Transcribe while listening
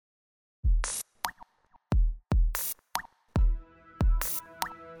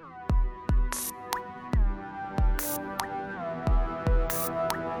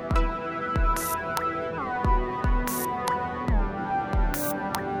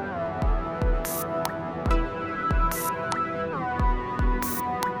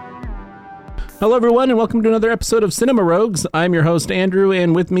Hello, everyone, and welcome to another episode of Cinema Rogues. I'm your host, Andrew,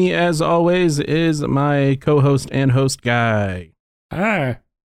 and with me, as always, is my co-host and host, Guy. Hi.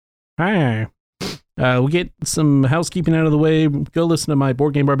 Hi. We'll get some housekeeping out of the way. Go listen to my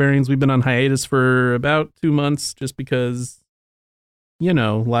Board Game Barbarians. We've been on hiatus for about 2 months just because, you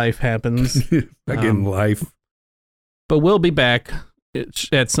know, life happens. Again, life. But we'll be back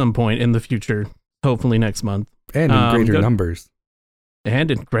at some point in the future, hopefully next month. And in greater numbers. And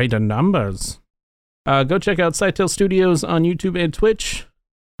in greater numbers. Go check out Sightail Studios on YouTube and Twitch.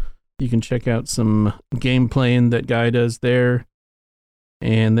 You can check out some game playing that Guy does there.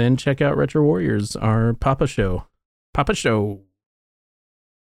 And then check out Retro Warriors, our Papa Show. Papa Show.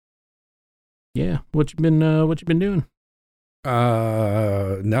 Yeah, what you been doing?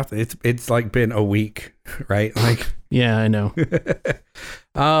 Nothing. It's like been a week, right? Like yeah, I know.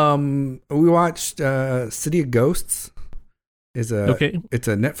 We watched City of Ghosts. It's a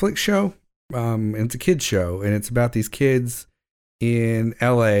Netflix show. It's a kids show, and it's about these kids in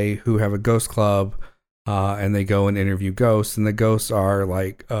LA who have a ghost club, and they go and interview ghosts, and the ghosts are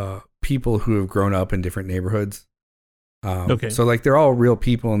like people who have grown up in different neighborhoods. So like they're all real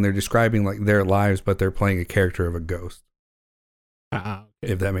people, and they're describing like their lives, but they're playing a character of a ghost.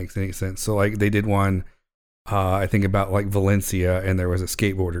 If that makes any sense. So like they did one, I think about like Valencia, and there was a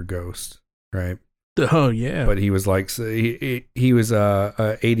skateboarder ghost, right? Oh yeah, but he was like he was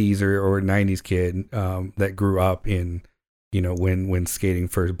a 80s or 90s kid that grew up in, you know, when skating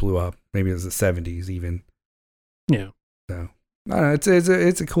first blew up. Maybe it was the 70s even. Yeah. So I don't know,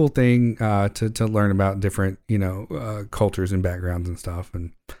 it's a cool thing to learn about different, you know, cultures and backgrounds and stuff.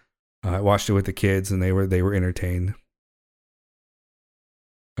 And I watched it with the kids, and they were entertained.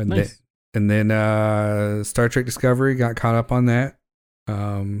 And nice. then Star Trek Discovery, got caught up on that.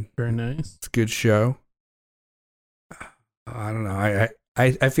 Very nice. It's a good show. I don't know.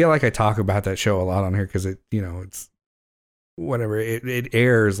 I feel like I talk about that show a lot on here because it, you know, it's whatever. It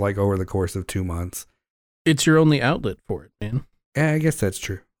airs like over the course of 2 months. It's your only outlet for it, man. Yeah, I guess that's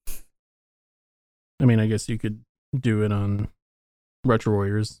true. I mean, I guess you could do it on Retro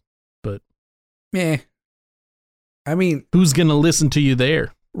Warriors, but I mean, who's gonna listen to you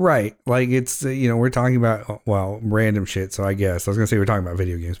there? Right. Like it's, you know, we're talking about, well, random shit. So I guess I was going to say we're talking about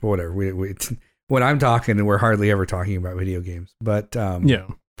video games, but whatever. When I'm talking, we're hardly ever talking about video games, but, yeah.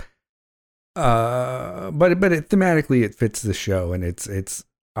 But thematically it fits the show, and it's,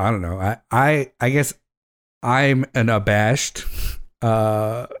 I don't know. I guess I'm an abashed,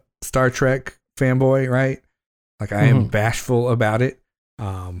 Star Trek fanboy, right? Like I am bashful about it.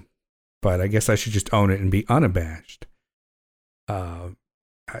 But I guess I should just own it and be unabashed.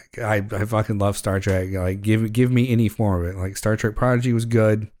 I fucking love Star Trek. Like give me any form of it. Like Star Trek Prodigy was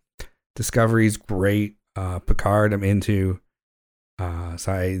good. Discovery's great. Picard I'm into.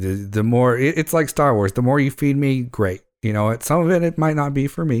 The more it's like Star Wars. The more you feed me, great. You know, some of it might not be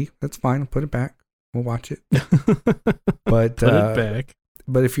for me. That's fine. I'll put it back. We'll watch it. But put it back.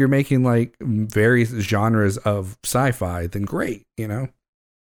 But if you're making like various genres of sci-fi, then great. You know.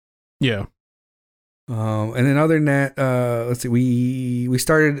 Yeah. And then other than that, let's see, we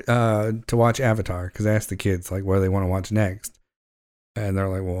started to watch Avatar because I asked the kids like what do they want to watch next, and they're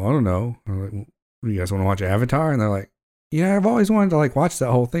like, well, I don't know. I'm like, well, do you guys want to watch Avatar? And they're like, yeah, I've always wanted to like watch that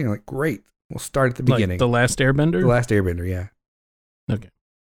whole thing. I'm like, great, we'll start at the beginning. Like The Last Airbender? The Last Airbender, yeah. Okay.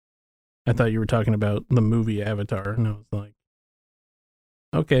 I thought you were talking about the movie Avatar, and I was like,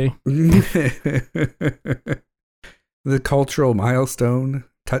 okay. The cultural milestone.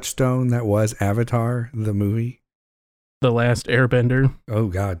 Touchstone that was Avatar, the movie. The Last Airbender. Oh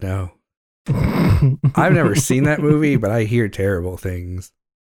God, no. I've never seen that movie, but I hear terrible things.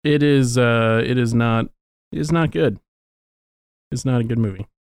 It is not good. It's not a good movie.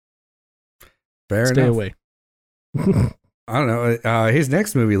 Fair enough. Stay away. I don't know. His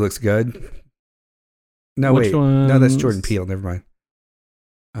next movie looks good. No, Which wait. ones? No, that's Jordan Peele. Never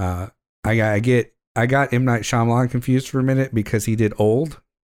mind. I got M. Night Shyamalan confused for a minute because he did Old.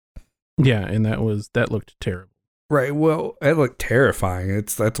 Yeah, and that looked terrible. Right. Well, it looked terrifying.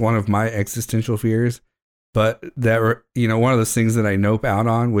 That's one of my existential fears. But that, you know, one of those things that I nope out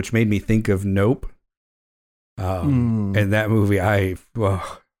on, which made me think of Nope. And that movie, I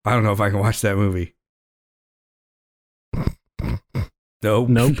don't know if I can watch that movie. Nope.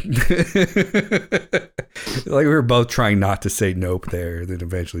 Like we were both trying not to say nope there, then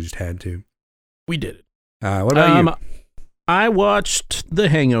eventually just had to. We did it. What about you? I watched The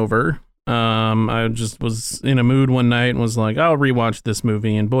Hangover. I just was in a mood one night and was like, I'll rewatch this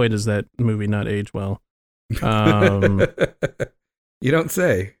movie, and boy, does that movie not age well. You don't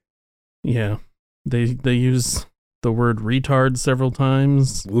say. Yeah. They use the word retard several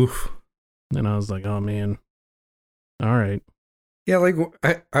times. Oof. And I was like, oh man. All right. Yeah, like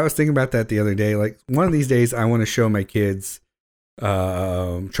I was thinking about that the other day. Like one of these days I want to show my kids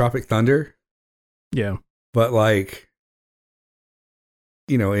Tropic Thunder. Yeah. But like,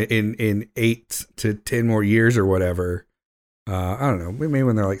 you know, in 8 to 10 more years or whatever, I don't know, maybe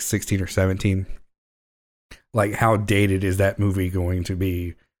when they're like 16 or 17, like how dated is that movie going to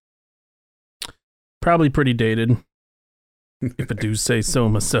be? Probably pretty dated. If I do say so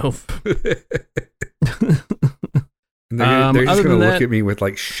myself. They're just going to look at me with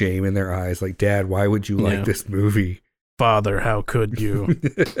like shame in their eyes. Like, Dad, why would you like this movie? Father, how could you?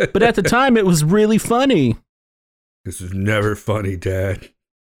 But at the time, it was really funny. This is never funny, Dad.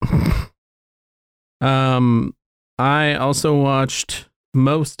 I also watched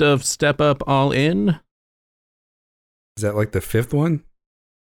most of Step Up All In. Is that like the 5th one?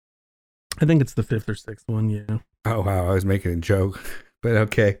 I think it's the 5th or 6th one, yeah. Oh, wow. I was making a joke, but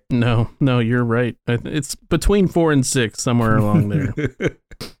okay. No, you're right. It's between 4 and 6, somewhere along there.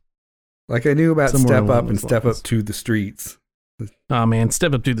 Like I knew about Step Up and Step Up to the Streets. Oh, man.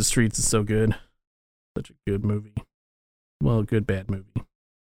 Step Up to the Streets is so good. Such a good movie. Well, good, bad movie.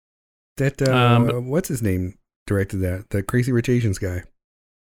 That, what's his name directed that? The Crazy Rich Asians guy.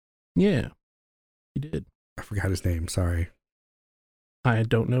 Yeah, he did. I forgot his name. Sorry. I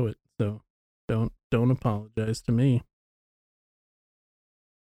don't know it, so don't apologize to me.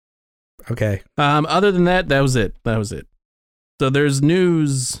 Okay. Other than that, that was it. So there's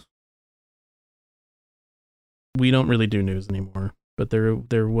news. We don't really do news anymore, but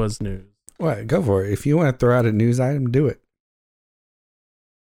there was news. What? Go for it. If you want to throw out a news item, do it.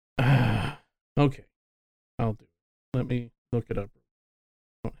 Okay. I'll do it. Let me look it up.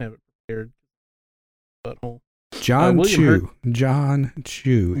 I don't have it prepared. Butthole. John Chu. John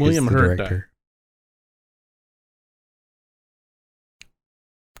Chu William is the Hurt director. Died.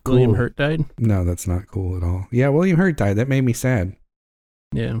 Cool. William Hurt died? No, that's not cool at all. Yeah, William Hurt died. That made me sad.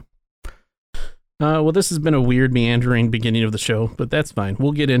 Yeah. Well, this has been a weird, meandering beginning of the show, but that's fine.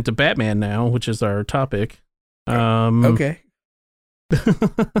 We'll get into Batman now, which is our topic. Okay.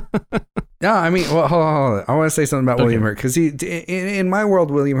 No, I mean, well, hold on. I want to say something about William Hurt because in my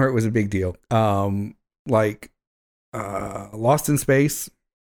world, William Hurt was a big deal. Like Lost in Space.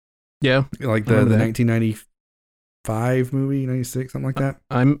 Yeah, like the 1995 movie, 96, something like that.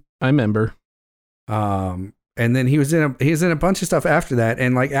 I remember. And then he was in a bunch of stuff after that,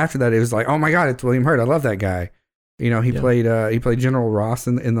 and like after that, it was like, oh my god, it's William Hurt. I love that guy. You know, he played General Ross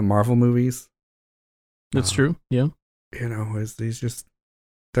in the Marvel movies. That's true. Yeah. You know, he's just,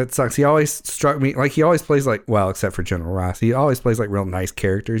 that sucks. He always struck me like he always plays like, well, except for General Ross, he always plays like real nice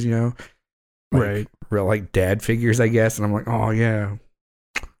characters. You know, like, right? Real like dad figures, I guess. And I'm like, oh yeah,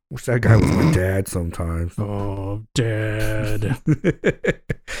 wish that guy was my dad sometimes. Oh, Dad.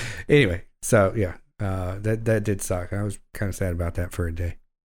 Anyway, so yeah. That did suck. I was kind of sad about that for a day.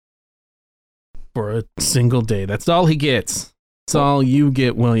 For a single day. That's all he gets. That's all you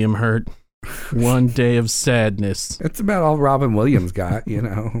get, William Hurt. One day of sadness. That's about all Robin Williams got, you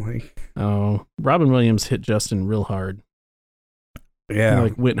know. Like, oh, Robin Williams hit Justin real hard. Yeah. He,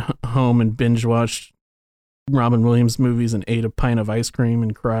 like went home and binge watched Robin Williams movies and ate a pint of ice cream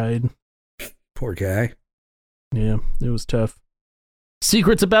and cried. Poor guy. Yeah, it was tough.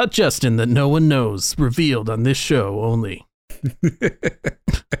 Secrets about Justin that no one knows, revealed on this show only.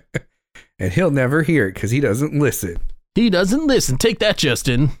 And he'll never hear it because he doesn't listen. He doesn't listen. Take that,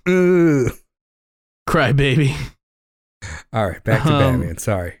 Justin. Cry baby. All right, back to Batman.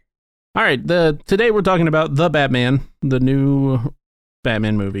 Sorry. All right, today we're talking about The Batman, the new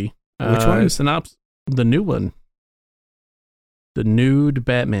Batman movie. Which one? The new one. The nude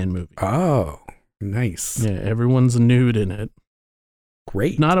Batman movie. Oh, nice. Yeah, everyone's nude in it.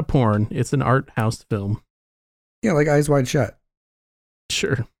 Great. Not a porn. It's an art house film. Yeah, like Eyes Wide Shut.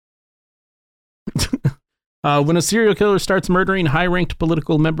 Sure. When a serial killer starts murdering high-ranked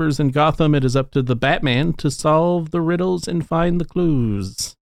political members in Gotham, it is up to the Batman to solve the riddles and find the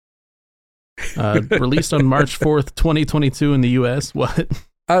clues. Released on March 4th, 2022 in the U.S. What?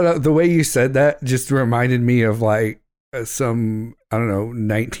 I don't know. The way you said that just reminded me of like some, I don't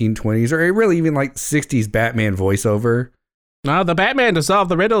know, 1920s or really even like 60s Batman voiceover. Now the Batman to solve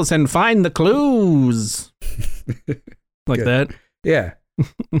the riddles and find the clues. Like Good. that? Yeah.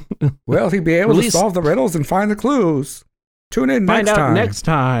 Well, he'd be able to solve the riddles and find the clues. Tune in next time. Find out next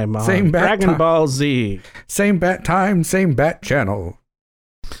time on Same bat Dragon Ball Z. Same bat time, same bat channel.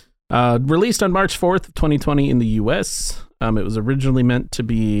 Released on March 4th, 2020 in the U.S. It was originally meant to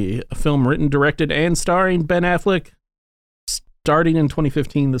be a film written, directed, and starring Ben Affleck. Starting in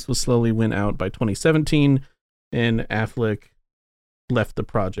 2015, this was slowly went out by 2017, and Affleck left the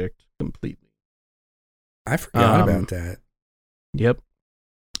project completely. I forgot about that. Yep.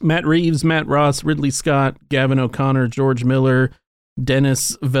 Matt Reeves, Matt Ross, Ridley Scott, Gavin O'Connor, George Miller,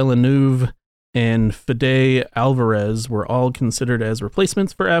 Denis Villeneuve, and Fede Alvarez were all considered as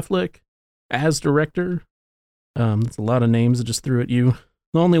replacements for Affleck as director. That's a lot of names I just threw at you.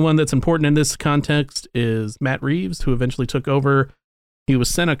 The only one that's important in this context is Matt Reeves, who eventually took over. He was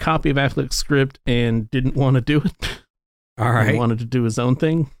sent a copy of Affleck's script and didn't want to do it. All right. He wanted to do his own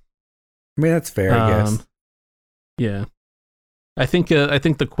thing. I mean, that's fair, I guess. Yeah. I think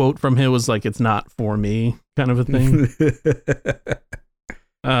the quote from him was like, "It's not for me," kind of a thing.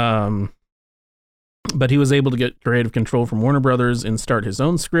 But he was able to get creative control from Warner Brothers and start his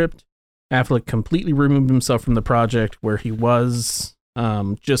own script. Affleck completely removed himself from the project, where he was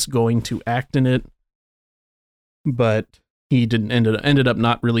just going to act in it, but he ended up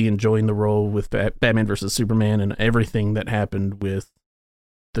not really enjoying the role with Batman vs Superman and everything that happened with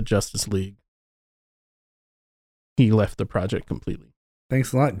the Justice League. He left the project completely.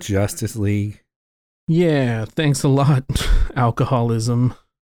 Thanks a lot, Justice League. Yeah, thanks a lot, alcoholism.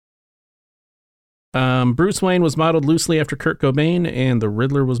 Bruce Wayne was modeled loosely after Kurt Cobain, and the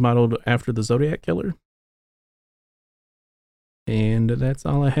Riddler was modeled after the Zodiac Killer. And that's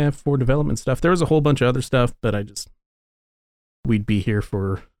all I have for development stuff. There was a whole bunch of other stuff, but we'd be here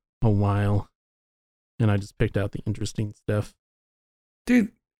for a while, and I just picked out the interesting stuff.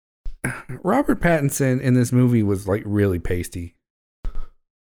 Dude, Robert Pattinson in this movie was like really pasty,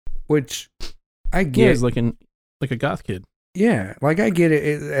 which I get. Yeah, he's looking like a goth kid. Yeah, like I get it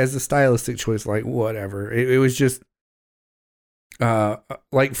as a stylistic choice, like whatever. It was just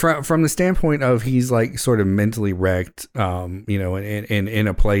like from the standpoint of he's like sort of mentally wrecked, in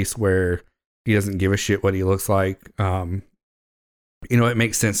a place where he doesn't give a shit what he looks like. It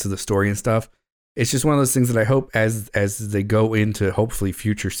makes sense to the story and stuff. It's just one of those things that I hope as they go into hopefully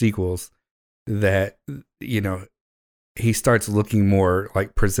future sequels that, he starts looking more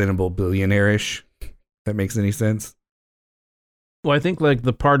like presentable billionaire-ish. If that makes any sense. Well, I think like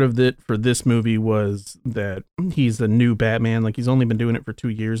the part of it for this movie was that he's a new Batman. Like he's only been doing it for 2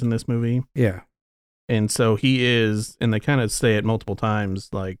 years in this movie. Yeah. And so he is, and they kind of say it multiple times,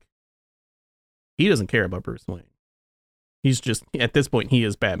 like he doesn't care about Bruce Wayne. He's just, at this point, he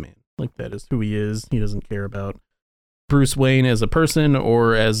is Batman. Like that is who he is. He doesn't care about Bruce Wayne as a person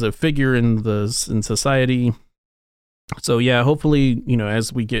or as a figure in society. So yeah, hopefully,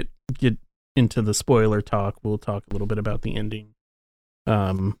 as we get into the spoiler talk, we'll talk a little bit about the ending.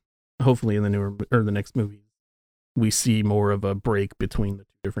 Hopefully in the next movie, we see more of a break between the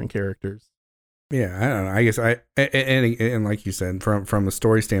two different characters. Yeah, I don't know. I guess and like you said, from a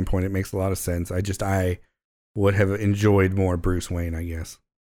story standpoint, it makes a lot of sense. I would have enjoyed more Bruce Wayne, I guess.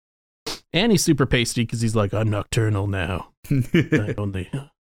 And he's super pasty because he's like, I'm nocturnal now.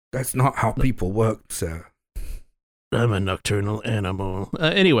 That's not how people work, sir. I'm a nocturnal animal.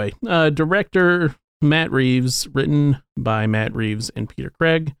 Anyway, director Matt Reeves, written by Matt Reeves and Peter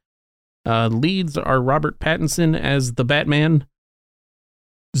Craig. Leads are Robert Pattinson as the Batman,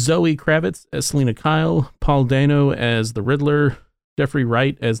 Zoe Kravitz as Selina Kyle, Paul Dano as the Riddler, Jeffrey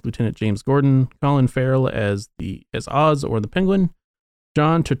Wright as Lieutenant James Gordon, Colin Farrell as Oz or the Penguin,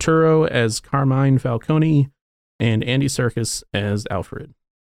 John Turturro as Carmine Falcone, and Andy Serkis as Alfred.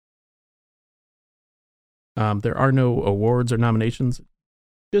 There are no awards or nominations. It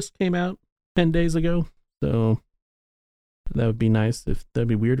just came out 10 days ago, so that would be nice. That'd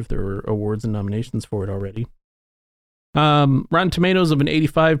be weird if there were awards and nominations for it already. Rotten Tomatoes of an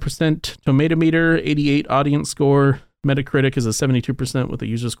 85% tomato meter, 88 audience score. Metacritic is a 72% with a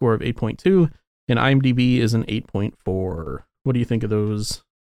user score of 8.2, and IMDb is an 8.4. What do you think of those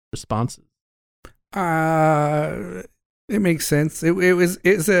responses? It makes sense.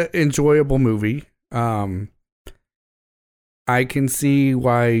 It's an enjoyable movie. I can see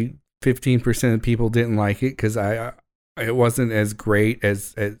why 15% of people didn't like it because it wasn't as great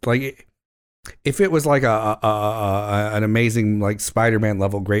as like if it was like an amazing like Spider-Man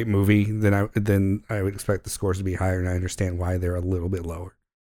level great movie, then I would expect the scores to be higher, and I understand why they're a little bit lower.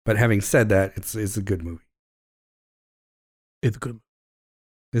 But having said that, it's a good movie. It's good.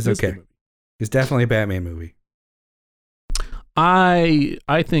 It's okay. It's definitely a Batman movie. I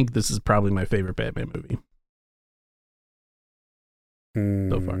think this is probably my favorite Batman movie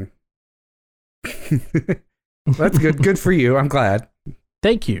so far. That's good. Good for you. I'm glad.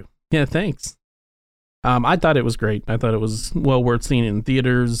 Thank you. Yeah, thanks. I thought it was great. I thought it was well worth seeing in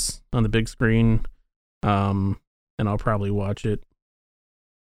theaters on the big screen. And I'll probably watch it.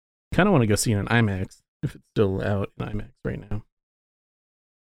 Kind of want to go see it in IMAX if it's still out in IMAX right now.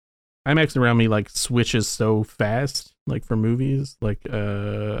 IMAX around me like switches so fast like for movies. Like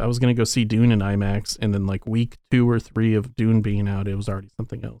I was gonna go see Dune in IMAX, and then like week 2 or 3 of Dune being out, it was already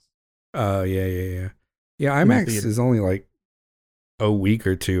something else. Yeah. IMAX is only like a week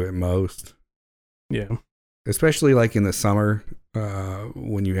or 2 at most. Yeah, especially like in the summer,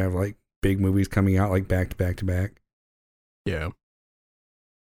 when you have like big movies coming out like back to back to back. Yeah.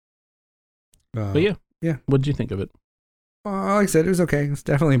 But yeah. What did you think of it? Like I said, it was okay. It's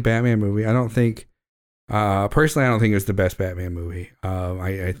definitely a Batman movie. I don't think, personally, I don't think it was the best Batman movie.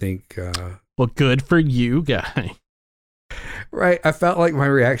 I think. Well, good for you, guy. Right. I felt like my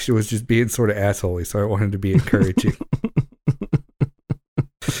reaction was just being sort of assholey, so I wanted to be encouraging.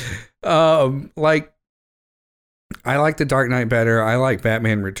 Like, I like The Dark Knight better. I like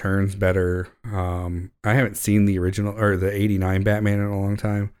Batman Returns better. I haven't seen the original or the 89 Batman in a long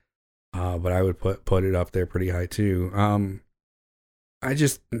time. But I would put it up there pretty high too. I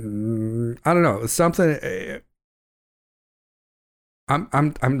just I don't know, something.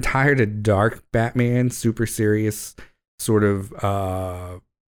 I'm tired of dark Batman, super serious sort of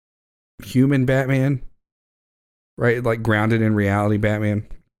human Batman, right? Like grounded in reality Batman.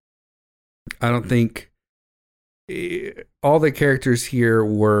 I don't think all the characters here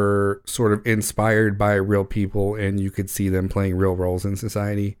were sort of inspired by real people, and you could see them playing real roles in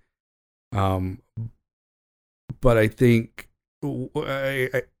society. But I think,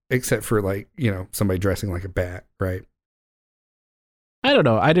 except for like, somebody dressing like a bat, right? I don't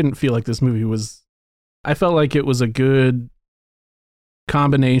know. I didn't feel like this movie was, I felt like it was a good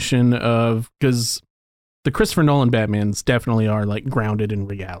combination of, because the Christopher Nolan Batmans definitely are like grounded in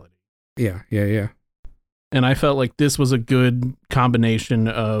reality. Yeah. And I felt like this was a good combination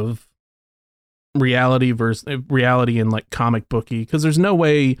of reality and like comic booky, because there's no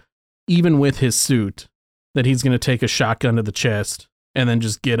way, even with his suit, that he's going to take a shotgun to the chest and then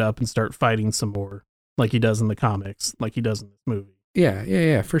just get up and start fighting some more like he does in the comics, like he does in this movie.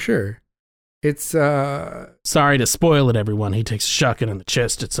 Yeah, for sure. It's, sorry to spoil it, everyone. He takes a shotgun in the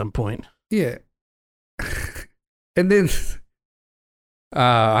chest at some point. Yeah. And then,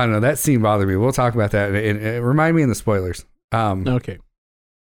 I don't know, that scene bothered me. We'll talk about that. And remind me in the spoilers. Okay.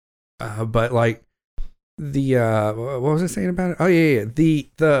 But like, what was I saying about it? Oh, yeah.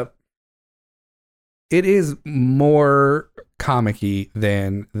 It is more comic-y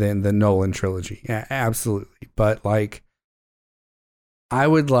than the Nolan trilogy. Yeah, absolutely. But like, I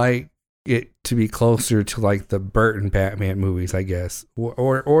would like it to be closer to like the Burton Batman movies, I guess,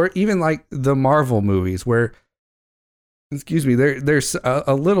 or even like the Marvel movies, where, excuse me, there's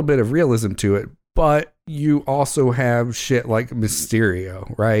a little bit of realism to it, but you also have shit like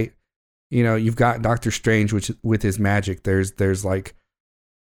Mysterio, right? You've got Doctor Strange, which with his magic, there's like.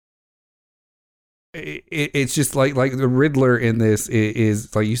 It's just like the Riddler in this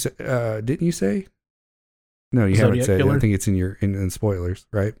is like you said. Didn't you say? No, you haven't said. Killer? I think it's in spoilers,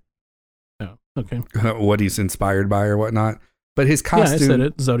 right? Oh, okay. What he's inspired by or whatnot, but his costume. Yeah, I said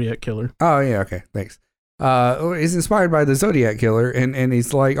it. Zodiac Killer. Oh yeah, okay, thanks. He's inspired by the Zodiac Killer, and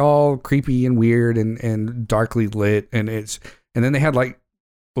he's like all creepy and weird and darkly lit, and then they had like,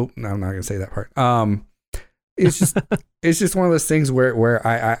 oh no, I'm not gonna say that part. It's just one of those things where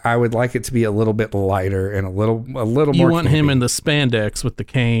I would like it to be a little bit lighter and a little more. You want him in the spandex with the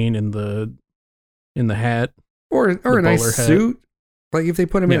cane and the hat, or a nice suit, like if they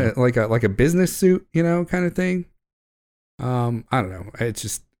put him in like a business suit, kind of thing. I don't know. It's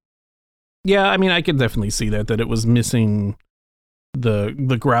just. Yeah, I mean, I could definitely see that it was missing the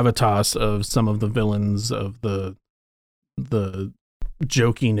gravitas of some of the villains, of the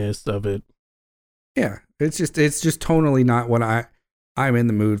jokiness of it. Yeah, it's just tonally not what I'm in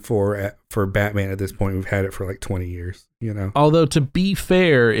the mood for Batman at this point. We've had it for like 20 years, Although, to be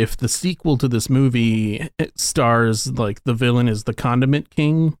fair, if the sequel to this movie stars like the villain is the Condiment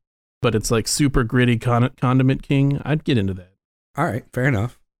King, but it's like super gritty Condiment King, I'd get into that. All right, fair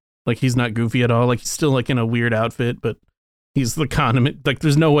enough. Like, he's not goofy at all. Like, he's still like in a weird outfit, but he's the condiment. Like,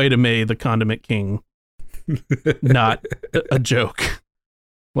 there's no way to make the Condiment King not a joke.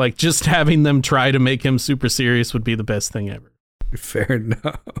 Like, just having them try to make him super serious would be the best thing ever. Fair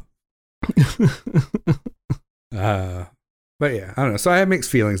enough. But yeah, I don't know. So I have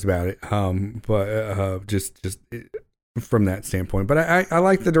mixed feelings about it. But just from that standpoint. But I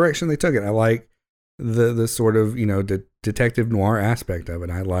like the direction they took it. I like the sort of, detective noir aspect of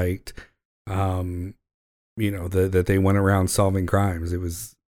it. I liked, that they went around solving crimes. It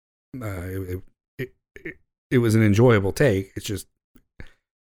was, it was an enjoyable take. It's just,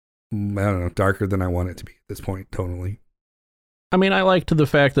 I don't know, darker than I want it to be at this point, tonally. I mean, I liked the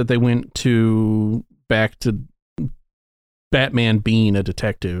fact that they went back to Batman being a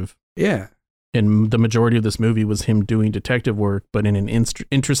detective. Yeah. And the majority of this movie was him doing detective work, but in an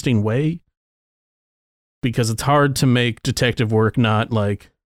interesting way. Because it's hard to make detective work not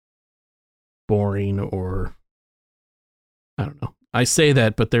like boring or I don't know. I say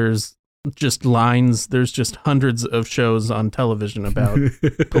that, but there's just lines. There's just hundreds of shows on television about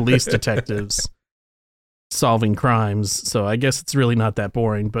police detectives solving crimes. So I guess it's really not that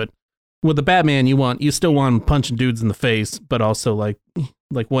boring. But with the Batman, you still want him punching dudes in the face, but also like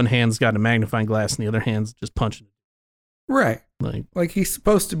one hand's got a magnifying glass and the other hand's just punching. Right. Like he's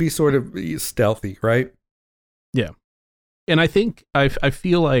supposed to be sort of stealthy, right? Yeah. And I think I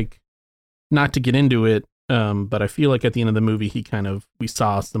feel like, not to get into it, but I feel like at the end of the movie, we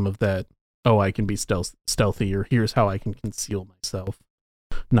saw some of that. Oh, I can be stealthy, or here's how I can conceal myself,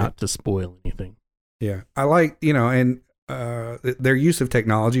 not to spoil anything. Yeah. I like, and their use of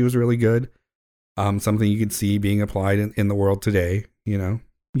technology was really good. Something you could see being applied in the world today,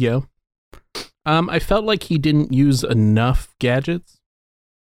 Yeah. I felt like he didn't use enough gadgets.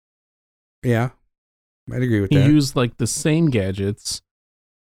 Yeah. I'd agree with that. He used like the same gadgets.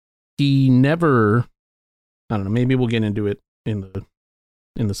 He never, I don't know, maybe we'll get into it in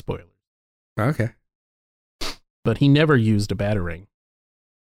the spoilers. Okay. But he never used a batarang.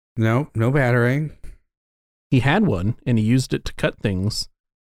 No batarang. He had one and he used it to cut things,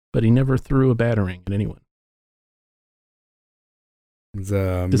 but he never threw a batarang at anyone. It's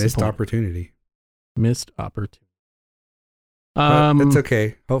a missed opportunity. Missed opportunity. But it's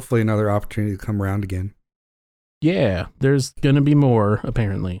okay. Hopefully another opportunity to come around again. Yeah, there's going to be more,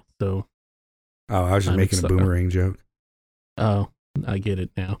 apparently. So. Oh, I was just making a boomerang joke. Oh, I get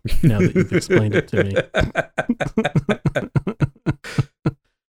it now that you've explained it to me.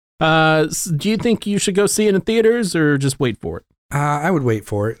 Do you think you should go see it in theaters or just wait for it? I would wait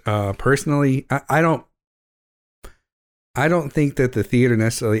for it. Personally, I don't think that the theater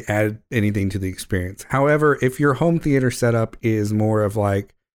necessarily added anything to the experience. However, if your home theater setup is more of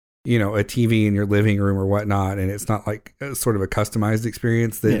like, a TV in your living room or whatnot, and it's not like sort of a customized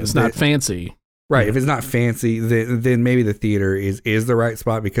experience, then it's not fancy. Right. If it's not fancy, then maybe the theater is the right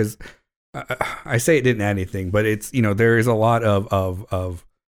spot, because I say it didn't add anything, but it's, there is a lot of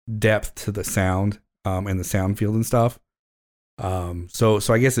depth to the sound and the sound field and stuff. So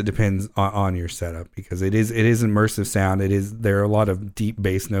I guess it depends on your setup, because it is immersive sound. There are a lot of deep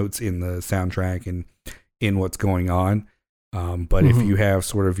bass notes in the soundtrack and in what's going on. But if you have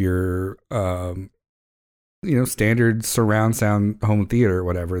sort of your, standard surround sound home theater or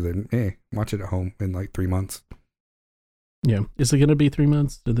whatever, then watch it at home in like 3 months. Yeah. Is it going to be 3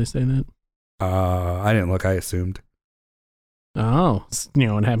 months? Did they say that? I didn't look. I assumed. Oh,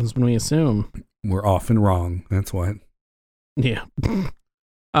 what happens when we assume? We're often wrong. That's what. Yeah.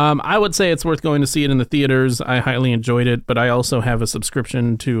 I would say it's worth going to see it in the theaters. I highly enjoyed it, but I also have a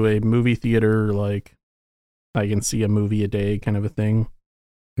subscription to a movie theater, like I can see a movie a day kind of a thing.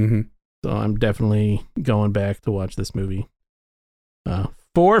 Mm-hmm. So I'm definitely going back to watch this movie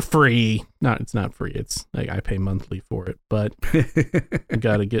for free. It's not free. It's like I pay monthly for it, but I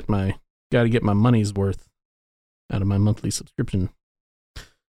gotta get my money's worth out of my monthly subscription.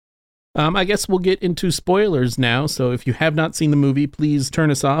 I guess we'll get into spoilers now. So if you have not seen the movie, please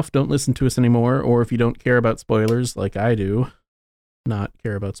turn us off. Don't listen to us anymore. Or if you don't care about spoilers, like I do, not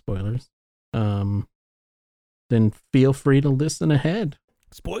care about spoilers, then feel free to listen ahead.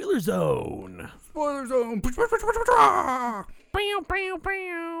 Spoiler zone. Spoiler zone.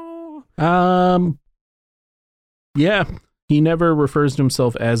 Yeah, he never refers to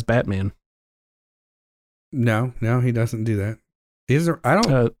himself as Batman. No, he doesn't do that. I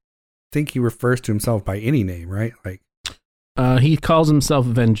don't think he refers to himself by any name, right? Like, he calls himself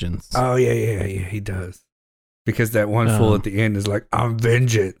Vengeance. Oh yeah, he does. Because that one fool at the end is like, I'm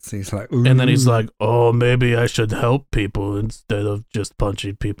Vengeance. He's like, ooh. And then he's like, oh, maybe I should help people instead of just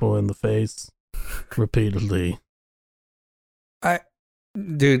punching people in the face repeatedly.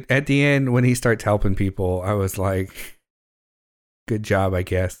 Dude, at the end, when he starts helping people, I was like, good job, I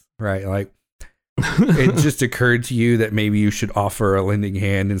guess. Right? Like, it just occurred to you that maybe you should offer a lending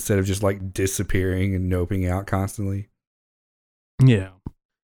hand instead of just like disappearing and noping out constantly. Yeah.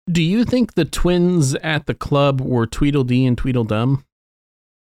 Do you think the twins at the club were Tweedledee and Tweedledum?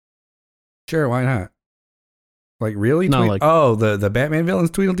 Sure, why not? Like, really? No, the Batman villains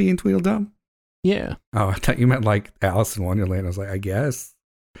Tweedledee and Tweedledum? Yeah. Oh, I thought you meant like Alice in Wonderland. I was like, I guess.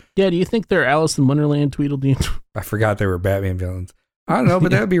 Yeah, do you think they're Alice in Wonderland, Tweedledee? I forgot they were Batman villains. I don't know, but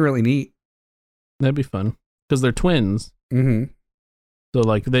that would be really neat. That'd be fun. Because they're twins. Mm-hmm. So,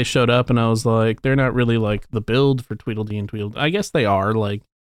 like, they showed up and I was like, they're not really like the build for Tweedledee and Tweedledum. I guess they are. Like,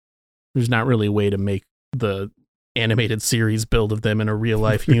 there's not really a way to make the animated series build of them in a real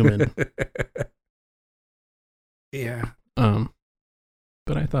life human. Yeah.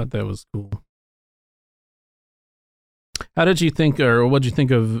 But I thought that was cool. How did you think, or what did you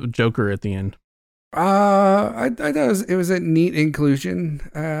think of Joker at the end? I thought it was a neat inclusion.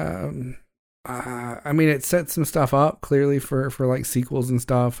 I mean, it set some stuff up clearly for like sequels and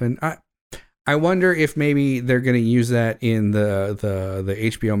stuff, and I wonder if maybe they're going to use that in the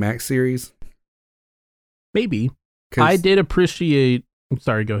HBO Max series. Maybe. I did appreciate. I'm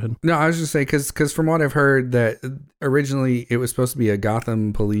sorry, go ahead. No, I was just saying because from what I've heard, that originally it was supposed to be a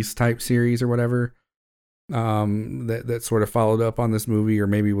Gotham Police type series or whatever. That sort of followed up on this movie, or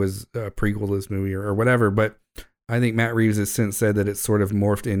maybe was a prequel to this movie, or whatever. But I think Matt Reeves has since said that it's sort of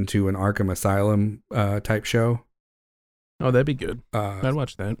morphed into an Arkham Asylum type show. Oh, that'd be good. I'd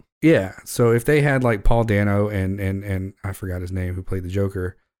watch that. Yeah. So if they had like Paul Dano and I forgot his name, who played the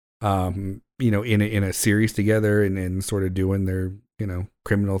Joker, in a series together and sort of doing their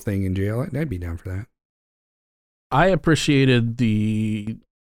criminal thing in jail, I'd be down for that. I appreciated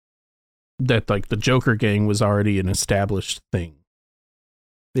that like the Joker gang was already an established thing.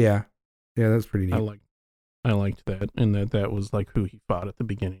 Yeah, that's pretty neat. I liked that, and that was like who he fought at the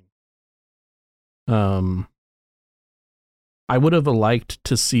beginning. I would have liked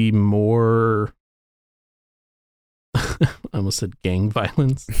to see more. I almost said gang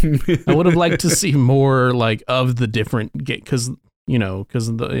violence. I would have liked to see more like of the different because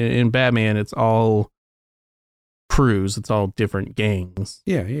in Batman it's all crews, it's all different gangs.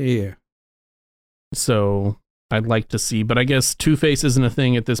 Yeah. So I'd like to see, but I guess Two-Face isn't a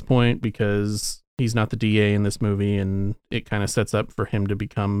thing at this point because he's not the DA in this movie, and it kind of sets up for him to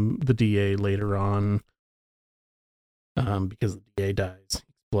become the DA later on. Because the DA dies,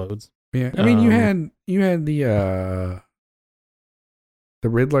 explodes. Yeah, I mean, you had the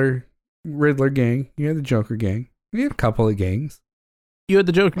Riddler gang, you had the Joker gang, you had a couple of gangs. You had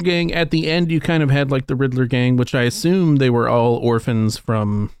the Joker gang at the end. You kind of had like the Riddler gang, which I assume they were all orphans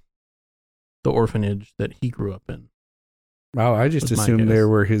from the orphanage that he grew up in. Wow, I just assumed they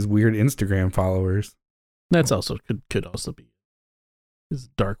were his weird Instagram followers. That's also could also be his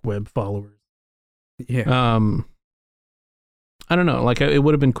dark web followers. Yeah. I don't know. Like, it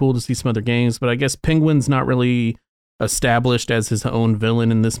would have been cool to see some other gangs, but I guess Penguin's not really established as his own villain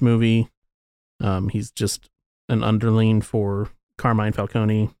in this movie. He's just an underling for Carmine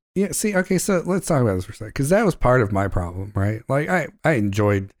Falcone. Yeah. See. Okay. So let's talk about this for a second, because that was part of my problem, right? Like, I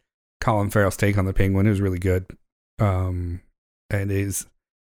enjoyed Colin Farrell's take on the Penguin. It was really good. And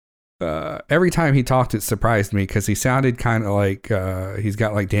every time he talked, it surprised me because he sounded kind of like he's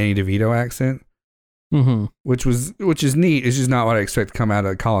got like Danny DeVito accent, which is neat. It's just not what I expect to come out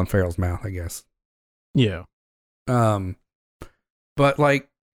of Colin Farrell's mouth, I guess. Yeah. But like,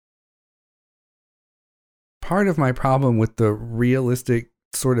 part of my problem with the realistic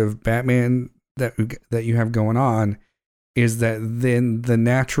sort of Batman that you have going on is that then the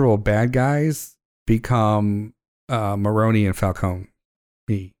natural bad guys become Maroni and Falcone.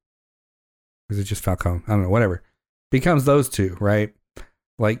 Or is it just Falcone? I don't know, whatever. Becomes those two, right?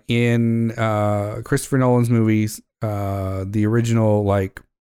 Like in Christopher Nolan's movies, the original like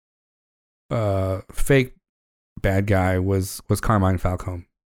fake bad guy was Carmine Falcone.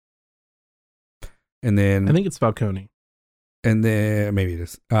 And then I think it's Falcone. And then maybe it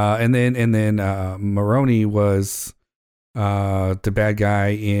is. And then Maroni was the bad guy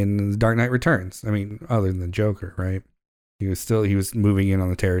in Dark Knight Returns. I mean, other than the Joker, right? He was moving in on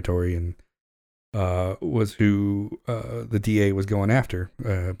the territory and was who the DA was going after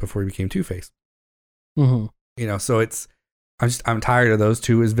before he became Two-Face. So I'm tired of those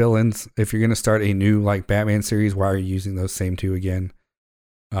two as villains. If you're gonna start a new like Batman series, why are you using those same two again?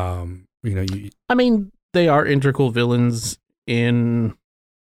 I mean, they are integral villains in,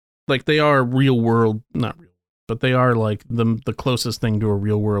 like, they are real world, not real, but they are like the closest thing to a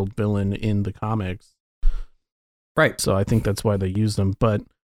real world villain in the comics. Right. So I think that's why they use them. But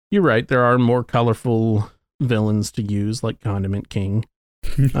you're right. There are more colorful villains to use, like Condiment King.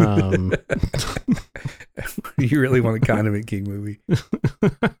 You really want a Condiment King movie?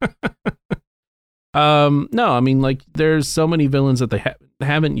 No, I mean, like, there's so many villains that they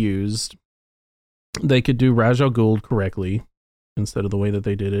haven't used. They could do Ra's al Ghul correctly instead of the way that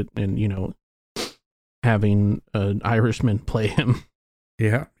they did it, and having an Irishman play him.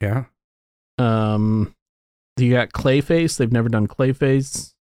 Yeah. You got Clayface. They've never done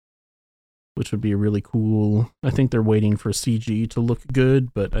Clayface, which would be really cool. I think they're waiting for CG to look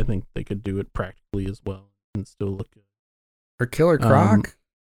good, but I think they could do it practically as well and still look good. Or Killer Croc.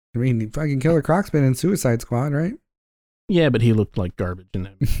 I mean, fucking Killer Croc's been in Suicide Squad, right? Yeah, but he looked like garbage in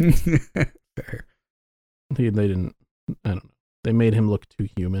that movie. Fair. They didn't. I don't know. They made him look too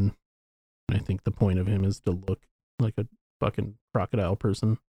human. And I think the point of him is to look like a fucking crocodile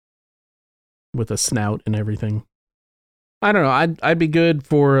person with a snout and everything. I don't know. I'd be good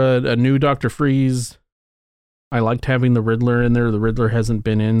for a new Dr. Freeze. I liked having the Riddler in there. The Riddler hasn't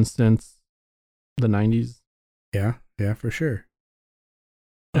been in since the 90s. Yeah, for sure.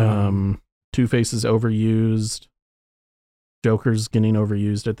 Two-Face is overused. Joker's getting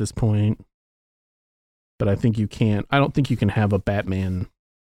overused at this point. But I don't think you can have a Batman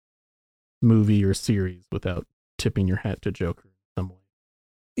movie or series without tipping your hat to Joker in some way.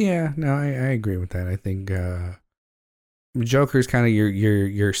 Yeah, no, I agree with that. I think Joker's kind of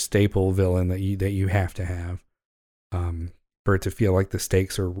your staple villain that you have to have for it to feel like the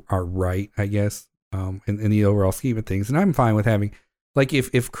stakes are right, I guess, in the overall scheme of things. And I'm fine with having, like,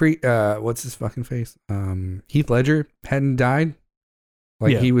 if what's his fucking face? Heath Ledger hadn't died.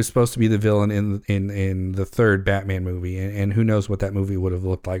 Like, he was supposed to be the villain in the third Batman movie, and who knows what that movie would have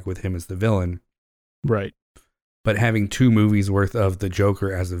looked like with him as the villain. Right. But having 2 movies worth of the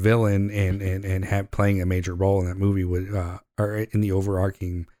Joker as a villain and playing a major role in that movie or in the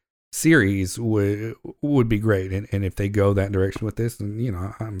overarching series would be great. And if they go that direction with this, then, you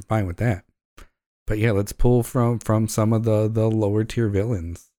know, I'm fine with that. But yeah, let's pull from some of the lower tier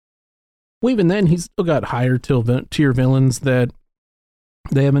villains. Well, even then, he's still got higher tier villains that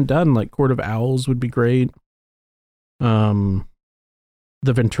they haven't done. Like Court of Owls would be great.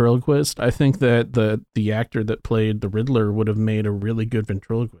 The ventriloquist. I think that the actor that played the Riddler would have made a really good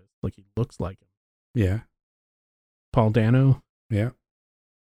ventriloquist. Like, he looks like him. Yeah. Paul Dano. Yeah.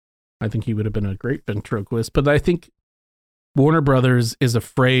 I think he would have been a great ventriloquist. But I think Warner Brothers is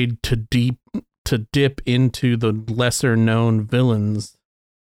afraid to dip into the lesser known villains,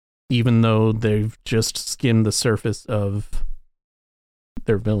 even though they've just skimmed the surface of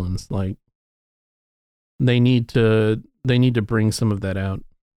their villains. Like, they need to bring some of that out.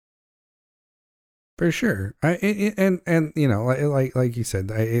 For sure. And you know, like you said,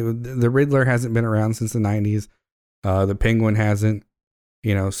 the Riddler hasn't been around since the 90s. The Penguin hasn't,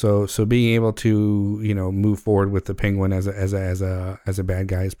 you know, so being able to, you know, move forward with the Penguin as a bad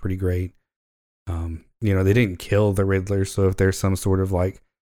guy is pretty great. You know, they didn't kill the Riddler, so if there's some sort of like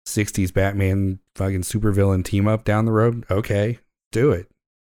 60s Batman fucking supervillain team up down the road, okay, do it.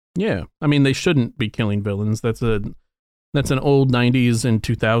 Yeah. I mean, they shouldn't be killing villains. That's an old 90s and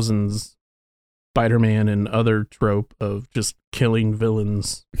 2000s Spider-Man and other trope of just killing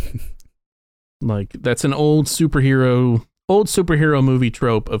villains. Like, that's an old superhero movie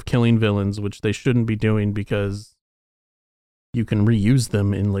trope of killing villains, which they shouldn't be doing because you can reuse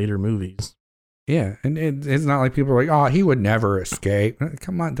them in later movies. Yeah, and it's not like people are like, oh, he would never escape.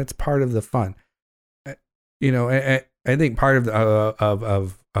 Come on, that's part of the fun. You know, I think part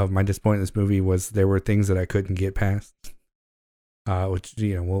of my disappointment in this movie was there were things that I couldn't get past, which,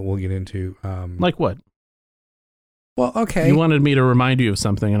 you know, we'll get into. Like what? Well, okay. You wanted me to remind you of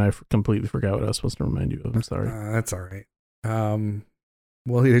something, and I completely forgot what I was supposed to remind you of. I'm sorry. That's all right.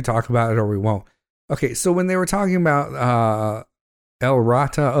 We'll either talk about it or we won't. Okay, so when they were talking about El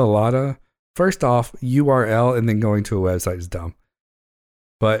Rata, first off, URL and then going to a website is dumb.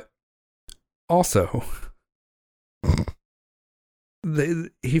 But also,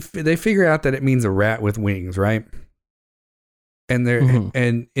 they figure out that it means a rat with wings, right? And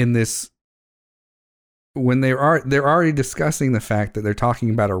and in this, when they're already discussing the fact that they're talking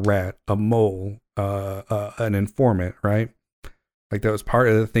about a rat, a mole, an informant, right? Like, that was part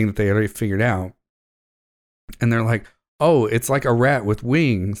of the thing that they already figured out. And they're like, oh, it's like a rat with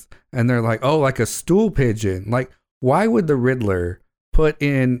wings. And they're like, oh, like a stool pigeon. Like, why would the Riddler put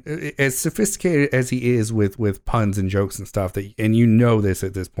in, as sophisticated as he is with puns and jokes and stuff, and you know this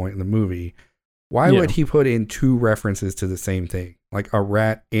at this point in the movie, why would he put in 2 references to the same thing? Like a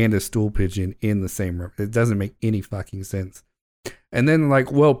rat and a stool pigeon in the same room. It doesn't make any fucking sense. And then,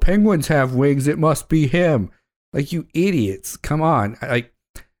 like, well, penguins have wings. It must be him. Like, you idiots. Come on. Like,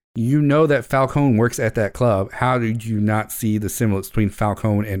 you know that Falcone works at that club. How did you not see the semblance between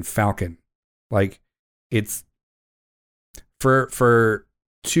Falcone and Falcon? Like, it's for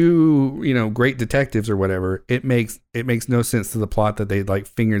 2, you know, great detectives or whatever. It makes no sense to the plot that they, like,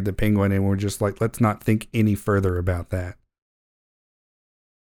 fingered the penguin and were just like, let's not think any further about that.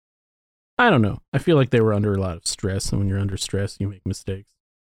 I don't know. I feel like they were under a lot of stress, and when you're under stress, you make mistakes.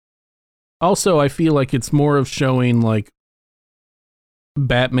 Also, I feel like it's more of showing, like,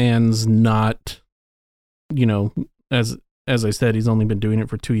 Batman's not, you know, as I said, he's only been doing it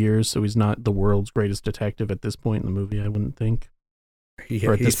for 2 years, so he's not the world's greatest detective at this point in the movie, I wouldn't think. Yeah,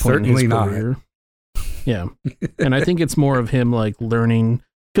 or at this point certainly in his career. Yeah. And I think it's more of him, like, learning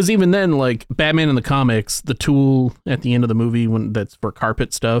Because even then, like Batman in the comics, the tool at the end of the movie that's for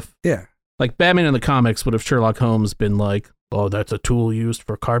carpet stuff. Yeah. Like Batman in the comics would have Sherlock Holmes been like, oh, that's a tool used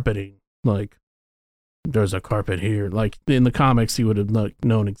for carpeting. Like, there's a carpet here. Like in the comics, he would have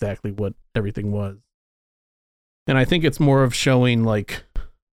known exactly what everything was. And I think it's more of showing like,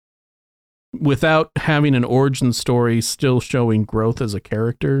 without having an origin story, still showing growth as a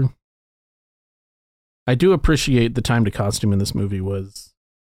character. I do appreciate the time to costume in this movie was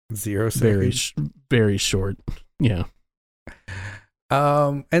 0 seconds. Very short. Yeah.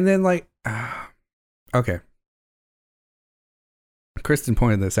 And then like, okay. Kristen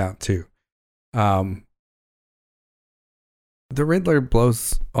pointed this out too. The Riddler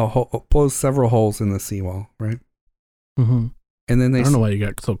blows several holes in the seawall, right? Mm-hmm. And then I don't know why you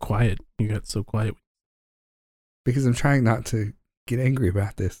got so quiet. You got so quiet because I'm trying not to get angry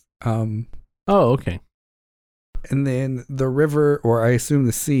about this. Oh, okay. And then the river, or I assume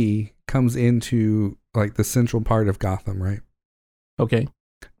the sea, comes into like the central part of Gotham, right? Okay.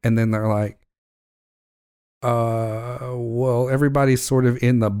 And then they're like, well, everybody's sort of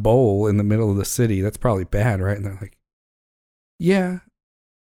in the bowl in the middle of the city. That's probably bad, right? And they're like, yeah,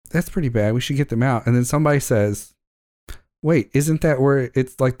 that's pretty bad. We should get them out. And then somebody says, wait, isn't that where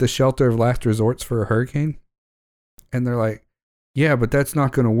it's like the shelter of last resorts for a hurricane? And they're like, yeah, but that's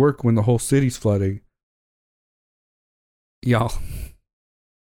not going to work when the whole city's flooding. Y'all,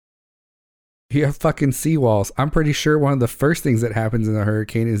 you have fucking seawalls. I'm pretty sure one of the first things that happens in a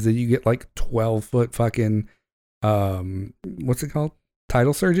hurricane is that you get like 12-foot fucking, what's it called?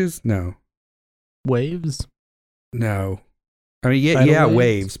 Tidal surges? No. Waves? No. I mean, yeah,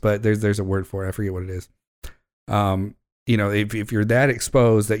 waves, but there's a word for it. I forget what it is. You know, if you're that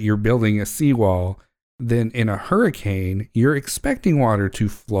exposed that you're building a seawall, then in a hurricane, you're expecting water to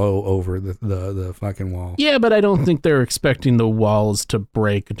flow over the fucking wall. Yeah, but I don't think they're expecting the walls to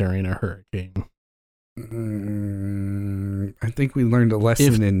break during a hurricane. I think we learned a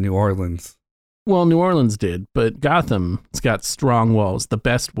lesson in New Orleans. Well, New Orleans did, but Gotham's got strong walls, the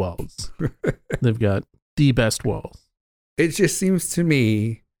best walls. They've got the best walls. It just seems to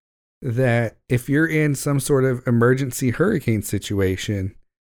me that if you're in some sort of emergency hurricane situation,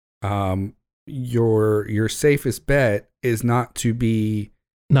 your safest bet is not to be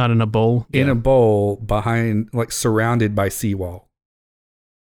not in a bowl. In a bowl behind, like, surrounded by seawall.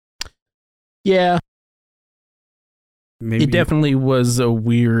 Yeah. Maybe it definitely was a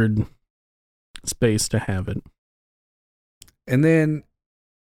weird space to have it. And then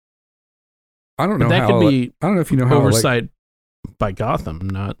I don't know that could be I don't know if you know how oversight by Gotham,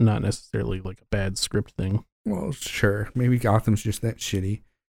 not necessarily like a bad script thing. Well, sure. Maybe Gotham's just that shitty.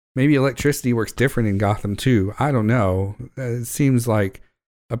 Maybe electricity works different in Gotham too. I don't know. It seems like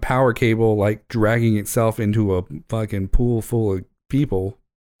a power cable like dragging itself into a fucking pool full of people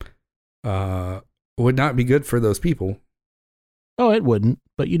would not be good for those people. Oh, it wouldn't.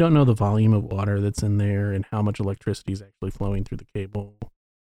 But you don't know the volume of water that's in there and how much electricity is actually flowing through the cable.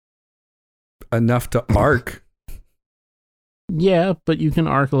 Enough to arc. Yeah, but you can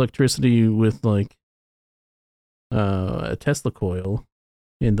arc electricity with like a Tesla coil,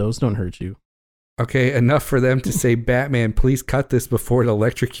 and those don't hurt you. Okay, enough for them to say, Batman, please cut this before it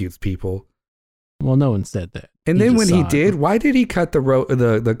electrocutes people. Well, no one said that. And then when he did, why did he cut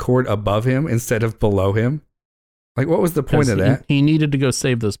the cord above him instead of below him? Like, what was the point of that? He needed to go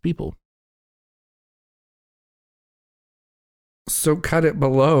save those people. So cut it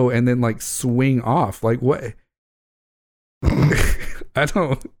below and then like swing off. Like what? I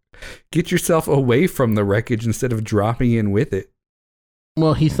don't. Get yourself away from the wreckage instead of dropping in with it.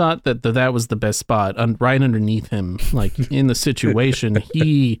 Well, he thought that was the best spot, right underneath him, like in the situation.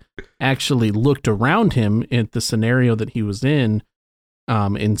 He actually looked around him at the scenario that he was in,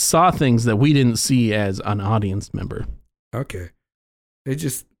 and saw things that we didn't see as an audience member. Okay, it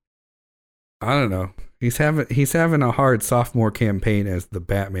just, I don't know. He's having a hard sophomore campaign as the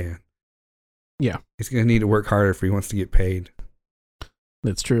Batman. Yeah, he's gonna need to work harder if he wants to get paid.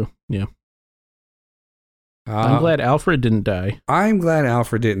 That's true. Yeah. I'm glad Alfred didn't die. I'm glad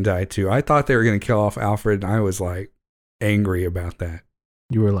Alfred didn't die too. I thought they were going to kill off Alfred, and I was like angry about that.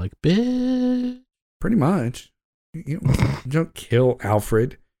 You were like, bitch. Pretty much. You don't kill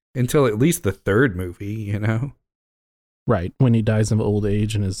Alfred until at least the third movie, you know? Right. When he dies of old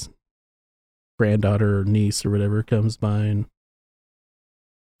age and his granddaughter or niece or whatever comes by. And...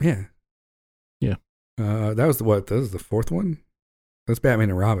 Yeah. Yeah. That was the fourth one? That's Batman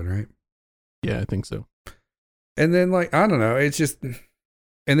and Robin, right? Yeah, I think so. And then, like, I don't know, it's just...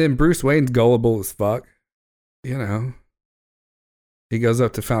 And then Bruce Wayne's gullible as fuck, you know? He goes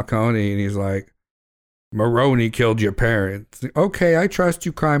up to Falcone and he's like, Maroni killed your parents. Okay, I trust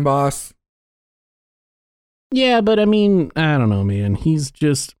you, crime boss. Yeah, but I mean, I don't know, man. He's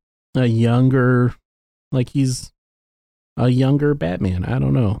just he's a younger Batman. I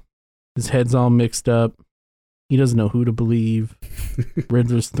don't know. His head's all mixed up. He doesn't know who to believe.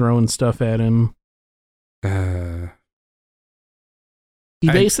 Riddler's throwing stuff at him.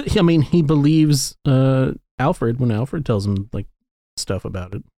 He believes Alfred when Alfred tells him like stuff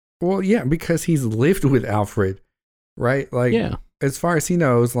about it. Well, yeah, because he's lived with Alfred, right? Like, yeah. As far as he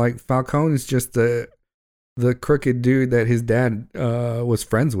knows, like Falcone is just the crooked dude that his dad was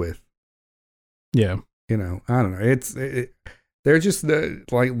friends with. Yeah. You know, I don't know. They're just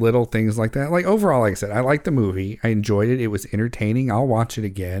like little things like that. Like overall, like I said, I liked the movie. I enjoyed it. It was entertaining. I'll watch it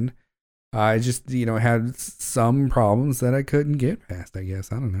again. I just, had some problems that I couldn't get past, I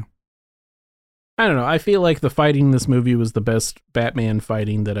guess. I don't know. I feel like the fighting in this movie was the best Batman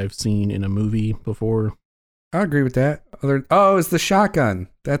fighting that I've seen in a movie before. I agree with that. It's the shotgun.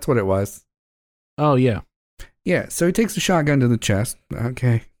 That's what it was. Oh, yeah. Yeah, so he takes the shotgun to the chest.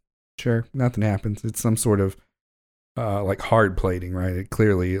 Okay, sure. Nothing happens. It's some sort of like hard plating, right? It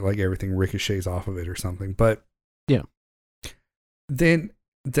clearly, like everything ricochets off of it or something. But yeah. Then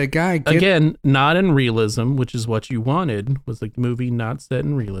the guy again, not in realism, which is what you wanted, was like the movie not set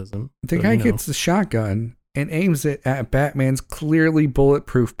in realism. The guy gets the shotgun and aims it at Batman's clearly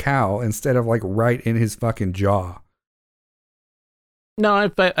bulletproof cowl instead of like right in his fucking jaw. No,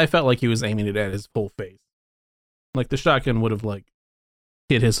 I felt like he was aiming it at his whole face. Like the shotgun would have like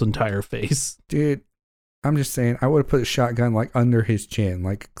hit his entire face. Dude, I'm just saying, I would have put a shotgun like under his chin.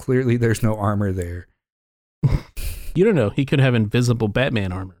 Like clearly there's no armor there. You don't know. He could have invisible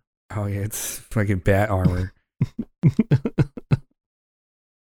Batman armor. Oh yeah, it's fucking bat armor.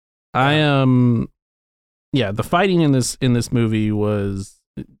 The fighting in this movie was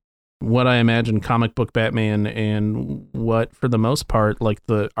what I imagine comic book Batman and what, for the most part, like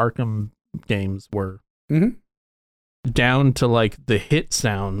the Arkham games were. Mm-hmm. Down to like the hit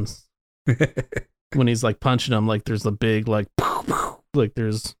sounds when he's like punching him, like there's a big like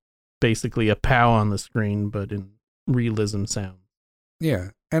there's basically a pow on the screen, but in realism sound. Yeah,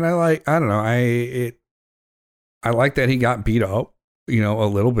 and I like that he got beat up, a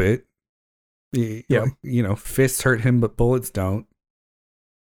little bit. Yeah, fists hurt him, but bullets don't.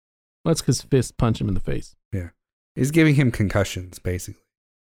 Well, that's because fists punch him in the face. Yeah, he's giving him concussions, basically.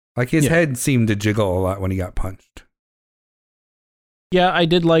 Like his head seemed to jiggle a lot when he got punched. Yeah, I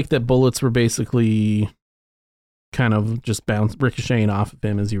did like that bullets were basically kind of just ricocheting off of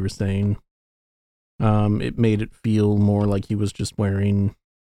him, as you were saying. It made it feel more like he was just wearing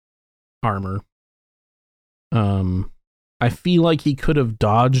armor. I feel like he could have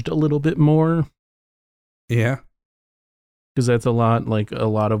dodged a little bit more. Yeah. Because that's a lot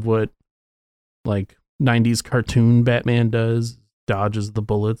of what like 90s cartoon Batman does, dodges the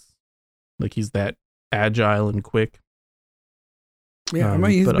bullets. Like he's that agile and quick. Yeah,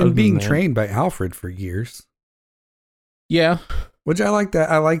 he's been being trained by Alfred for years. Yeah. Which I like that.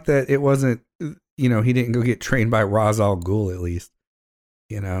 I like that it wasn't, he didn't go get trained by Ra's al Ghul, at least.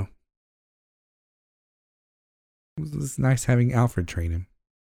 It was nice having Alfred train him.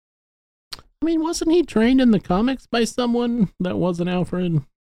 I mean, wasn't he trained in the comics by someone that wasn't Alfred?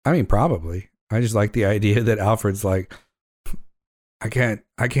 I mean, probably. I just like the idea that Alfred's like, I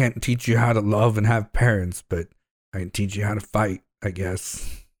can't teach you how to love and have parents, but I can teach you how to fight, I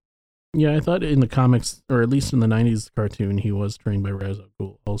guess. Yeah, I thought in the comics, or at least in the 90s cartoon, he was trained by Ra's al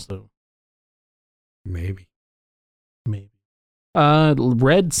Ghul also. Maybe.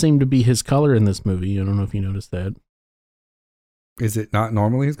 Red seemed to be his color in this movie. I don't know if you noticed that. Is it not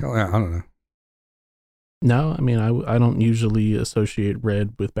normally his color? I don't know. No, I mean, I don't usually associate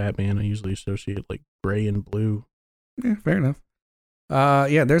red with Batman. I usually associate like gray and blue. Yeah, fair enough.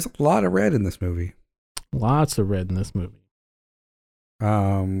 There's a lot of red in this movie. Lots of red in this movie.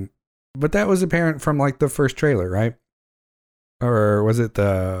 But that was apparent from like the first trailer, right? Or was it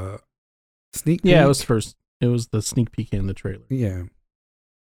the sneak peek? Yeah, it was the sneak peek in the trailer. Yeah.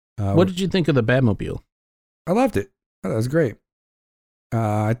 What did you think of the Batmobile? I loved it. Oh, that was great.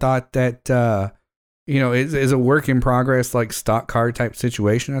 I thought that is a work in progress, like stock car type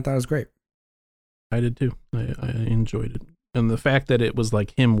situation. I thought it was great. I did too. I enjoyed it. And the fact that it was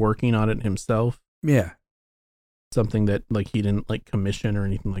like him working on it himself. Yeah. Something that like he didn't like commission or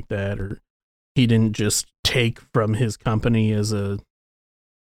anything like that, or he didn't just take from his company as a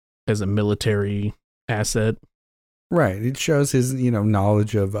military asset. Right. It shows his,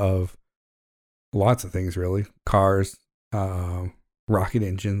 knowledge of lots of things, really. Cars, rocket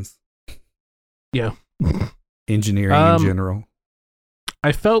engines. Yeah. Engineering in general.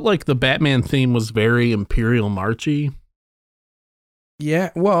 I felt like the Batman theme was very Imperial Marchy.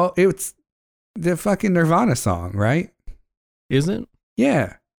 Yeah, well, it's the fucking Nirvana song, right? Is it?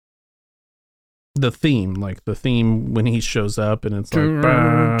 Yeah. The theme when he shows up and it's like...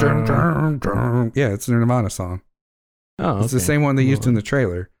 Yeah, it's a Nirvana song. Oh, okay. It's the same one they used in the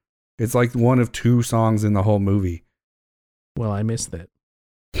trailer. It's like one of 2 songs in the whole movie. Well, I missed that.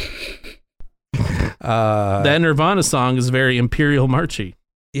 That Nirvana song is very Imperial Marchy.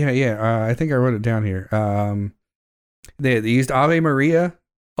 Yeah. I think I wrote it down here. They used Ave Maria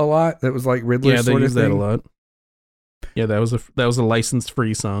a lot. That was like Riddler. Yeah, they used that a lot. Yeah, that was a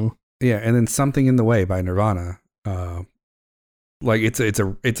license-free song. Yeah, and then Something in the Way by Nirvana. Like it's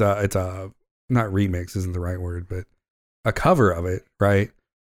a not remix isn't the right word, but a cover of it, right?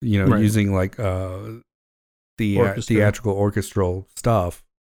 Using like the theatrical orchestral stuff,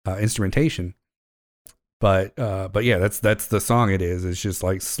 instrumentation. But yeah, that's the song it is. It's just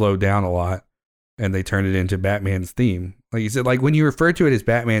like slowed down a lot, and they turned it into Batman's theme. Like you said, like when you refer to it as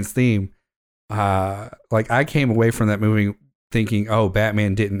Batman's theme, like I came away from that movie thinking, oh,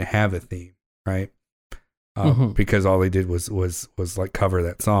 Batman didn't have a theme, right? Because all they did was like cover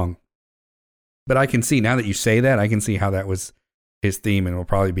that song. But I can see now that you say that, I can see how that was his theme, and will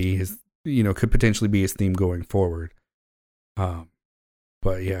probably be his, could potentially be his theme going forward.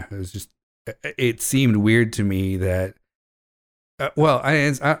 But yeah, it seemed weird to me that,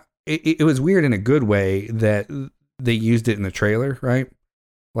 it was weird in a good way that they used it in the trailer, right?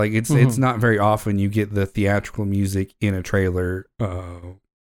 Like it's not very often you get the theatrical music in a trailer,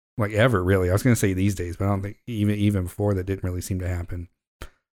 like ever really. I was going to say these days, but I don't think even before that didn't really seem to happen.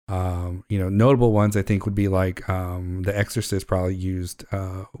 Notable ones I think would be like The Exorcist probably used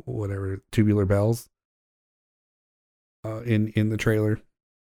Tubular Bells in the trailer.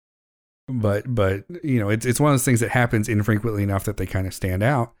 But it's one of those things that happens infrequently enough that they kind of stand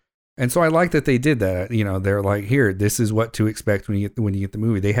out. And so I like that they did that. They're like, here, this is what to expect when you get the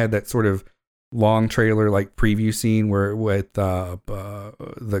movie. They had that sort of long trailer like preview scene where with the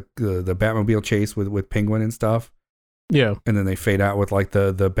Batmobile chase with Penguin and stuff. Yeah. And then they fade out with like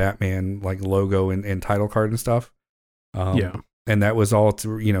the Batman like logo and title card and stuff. Yeah. And that was all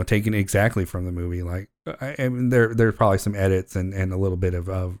taken exactly from the movie. Like, I mean, there's probably some edits and a little bit of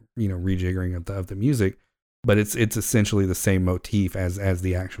rejiggering of the music, but it's essentially the same motif as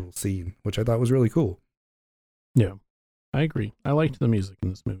the actual scene, which I thought was really cool. Yeah, I agree. I liked the music in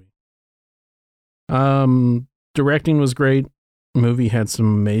this movie. Directing was great. The movie had some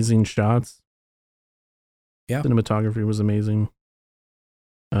amazing shots. Yeah. Cinematography was amazing.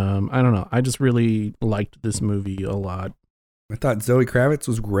 I don't know. I just really liked this movie a lot. I thought Zoe Kravitz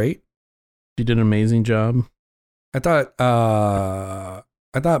was great. She did an amazing job. I thought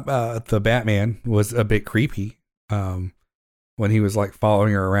the Batman was a bit creepy when he was like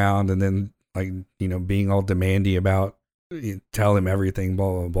following her around and then like being all demandy about tell him everything,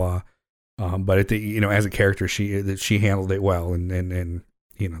 blah blah blah. But I think as a character she handled it well and the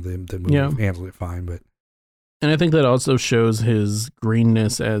movie handled it fine. But and I think that also shows his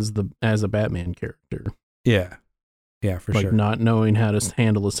greenness as a Batman character. Yeah. Yeah, for sure. Like not knowing how to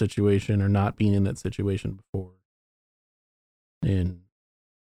handle a situation or not being in that situation before. And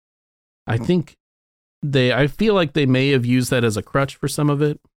I think I feel like they may have used that as a crutch for some of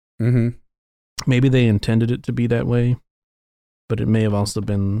it. Mm-hmm. Maybe they intended it to be that way, but it may have also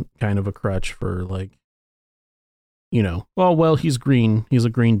been kind of a crutch for like, he's green. He's a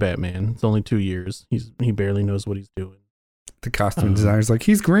green Batman. It's only 2 years. He barely knows what he's doing. The costume designer's like,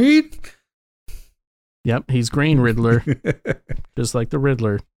 he's green? Yep, he's Green Riddler, just like the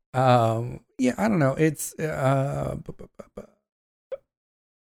Riddler. Yeah, I don't know. It's yeah,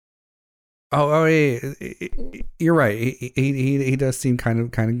 you're right. He does seem kind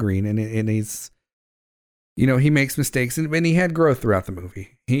of green, and he's he makes mistakes, and he had growth throughout the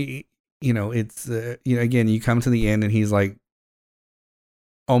movie. It's again, you come to the end, and he's like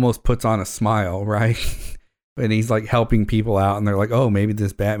almost puts on a smile, right? And he's like helping people out, and they're like, oh, maybe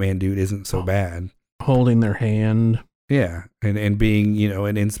this Batman dude isn't so bad. Holding their hand. Yeah. And being,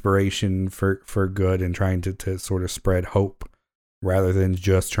 an inspiration for good and trying to sort of spread hope rather than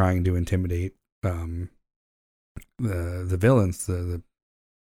just trying to intimidate the villains, the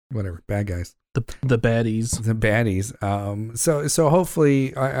whatever, bad guys. The baddies. The baddies. So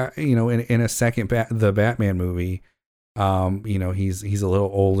hopefully in a second the Batman movie, he's a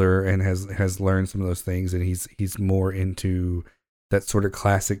little older and has learned some of those things, and he's more into that sort of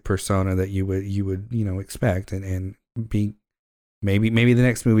classic persona that you would expect, and be maybe the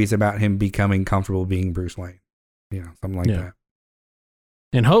next movie is about him becoming comfortable being Bruce Wayne, something like that.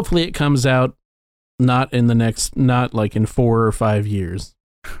 And hopefully it comes out not like in 4 or 5 years.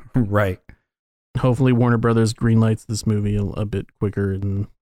 Right. Hopefully Warner Brothers greenlights this movie a bit quicker and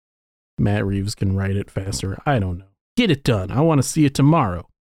Matt Reeves can write it faster. I don't know. Get it done. I want to see it tomorrow.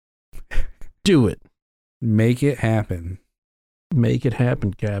 Do it. Make it happen. Make it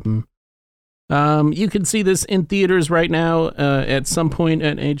happen, Captain. You can see this in theaters right now at some point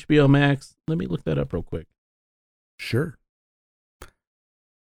at HBO Max. Let me look that up real quick. Sure.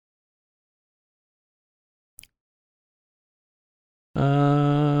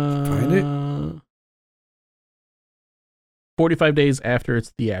 Find it? 45 days after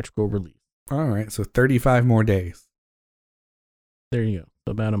its theatrical release. All right, so 35 more days. There you go.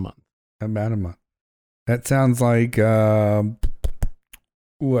 So about a month. About a month. That sounds like,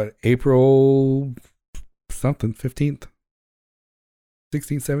 April something, 15th?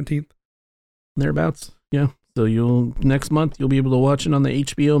 16th, 17th? Thereabouts, yeah. So next month, you'll be able to watch it on the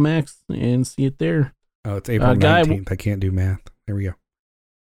HBO Max and see it there. Oh, it's April 19th. I can't do math. There we go.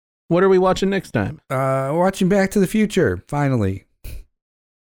 What are we watching next time? Watching Back to the Future, finally.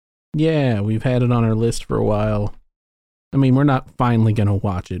 Yeah, we've had it on our list for a while. I mean, we're not finally going to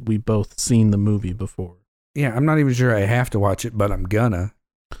watch it. We've both seen the movie before. Yeah, I'm not even sure I have to watch it, but I'm gonna.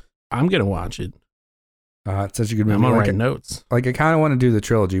 I'm going to watch it. It's such a good movie. I'm going to write notes. Like, I kind of want to do the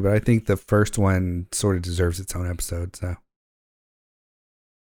trilogy, but I think the first one sort of deserves its own episode, so.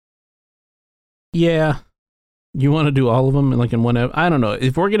 Yeah. You want to do all of them like in one I don't know.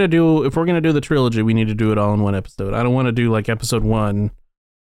 If we're going to do the trilogy, we need to do it all in one episode. I don't want to do like episode 1,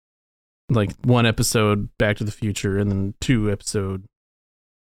 like 1 episode Back to the Future and then 2 episode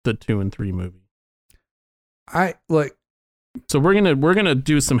the 2 and 3 movie. So we're going to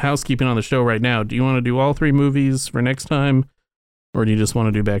do some housekeeping on the show right now. Do you want to do all 3 movies for next time or do you just want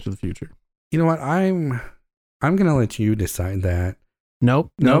to do Back to the Future? You know what? I'm going to let you decide that.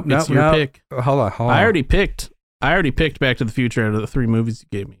 Nope. It's your pick. Hold on. I already picked Back to the Future out of the 3 movies you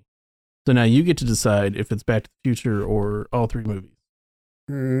gave me. So now you get to decide if it's Back to the Future or all 3 movies.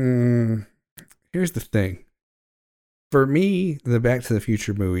 Here's the thing. For me, the Back to the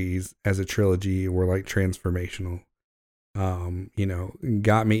Future movies as a trilogy were like transformational.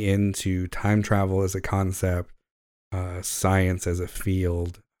 Got me into time travel as a concept, science as a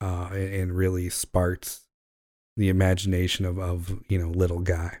field, and really sparked the imagination of little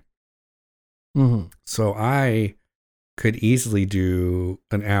guy. Mm-hmm. So I could easily do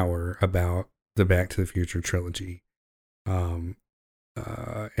an hour about the Back to the Future trilogy, and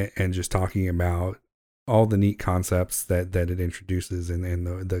just talking about all the neat concepts that it introduces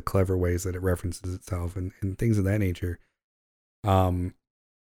and the clever ways that it references itself and things of that nature.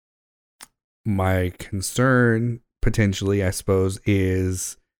 My concern potentially, I suppose,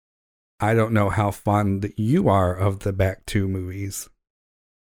 is I don't know how fond you are of the Back 2 movies.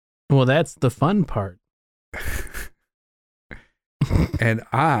 Well, that's the fun part. And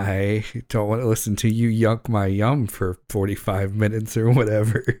I don't want to listen to you yuck my yum for 45 minutes or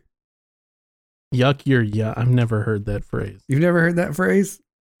whatever. Yuck your yum. I've never heard that phrase. You've never heard that phrase?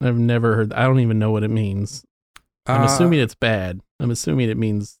 I've never heard. I don't even know what it means. I'm assuming it's bad. I'm assuming it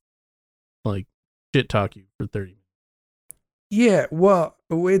means like shit talk you for 30 minutes. Yeah, well,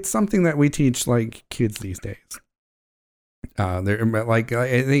 it's something that we teach like kids these days. They're like,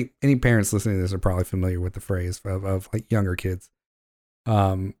 I think any parents listening to this are probably familiar with the phrase of like younger kids.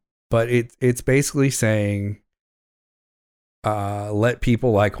 But it's basically saying, let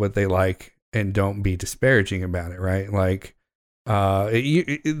people like what they like and don't be disparaging about it, right? Like,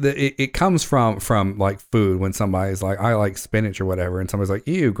 it comes from like food when somebody's like, I like spinach or whatever, and somebody's like,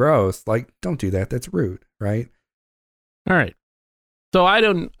 ew, gross. Like, don't do that. That's rude, right? All right. So I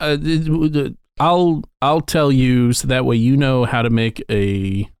don't. I'll tell you so that way you know how to make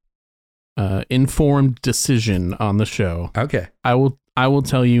a informed decision on the show. Okay. I will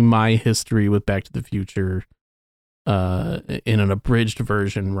tell you my history with Back to the Future in an abridged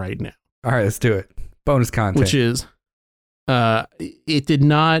version right now. All right, let's do it. Bonus content. Which is it did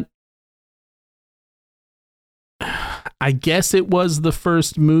not. I guess it was the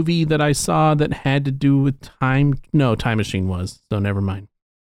first movie that I saw that had to do with time. No, Time Machine was, so never mind.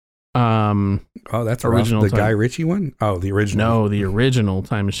 Oh, that's original. The Guy Ritchie one? Oh, the original. No, the original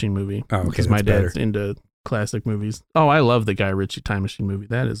Time Machine movie. Oh, okay. Because my dad's into classic movies. Oh, I love the Guy Ritchie Time Machine movie.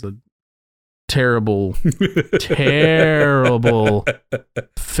 That is a terrible, terrible,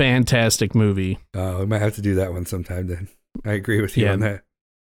 fantastic movie. Oh, I might have to do that one sometime then. I agree with you on that.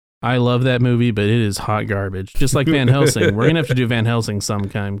 I love that movie, but it is hot garbage. Just like Van Helsing. We're going to have to do Van Helsing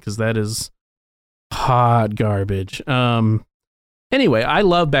sometime because that is hot garbage. Anyway, I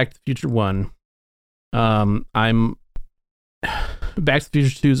love Back to the Future 1. Back to the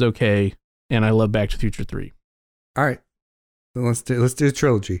Future 2 is okay. and I love Back to the Future 3. All right. So let's do a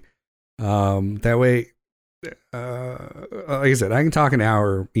trilogy. That way, like I said, I can talk an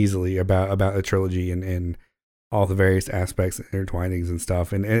hour easily about a trilogy and all the various aspects and intertwinings and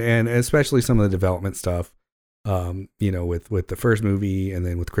stuff, and especially some of the development stuff. With the first movie, and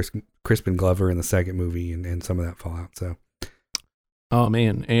then with Crispin Glover in the second movie, and some of that fallout. So, oh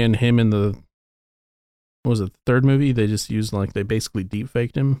man, and him in the third movie? They just used they basically deep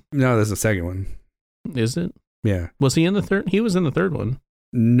faked him. No, there's the second one. Is it? Yeah. Was he in the third? He was in the third one.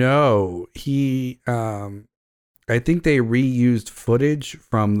 No, he. I think they reused footage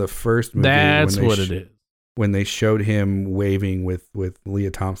from the first movie. That's what it is. When they showed him waving with Leah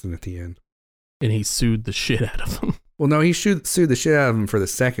Thompson at the end. And he sued the shit out of him. Well, no, he sued the shit out of him for the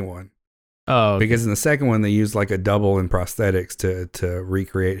second one. Oh, okay. Because in the second one, they used a double in prosthetics to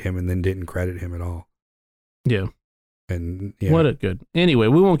recreate him, and then didn't credit him at all. Yeah. And yeah. What a good. Anyway,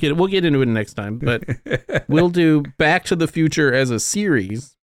 we'll get into it next time, but we'll do Back to the Future as a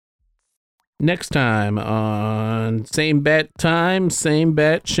series next time on Same Bat Time, Same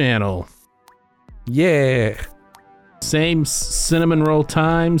Bat Channel. Yeah. Same cinnamon roll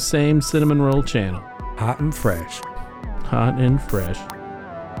time, same cinnamon roll channel. Hot and fresh. Hot and fresh.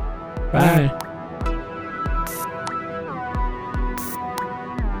 Bye.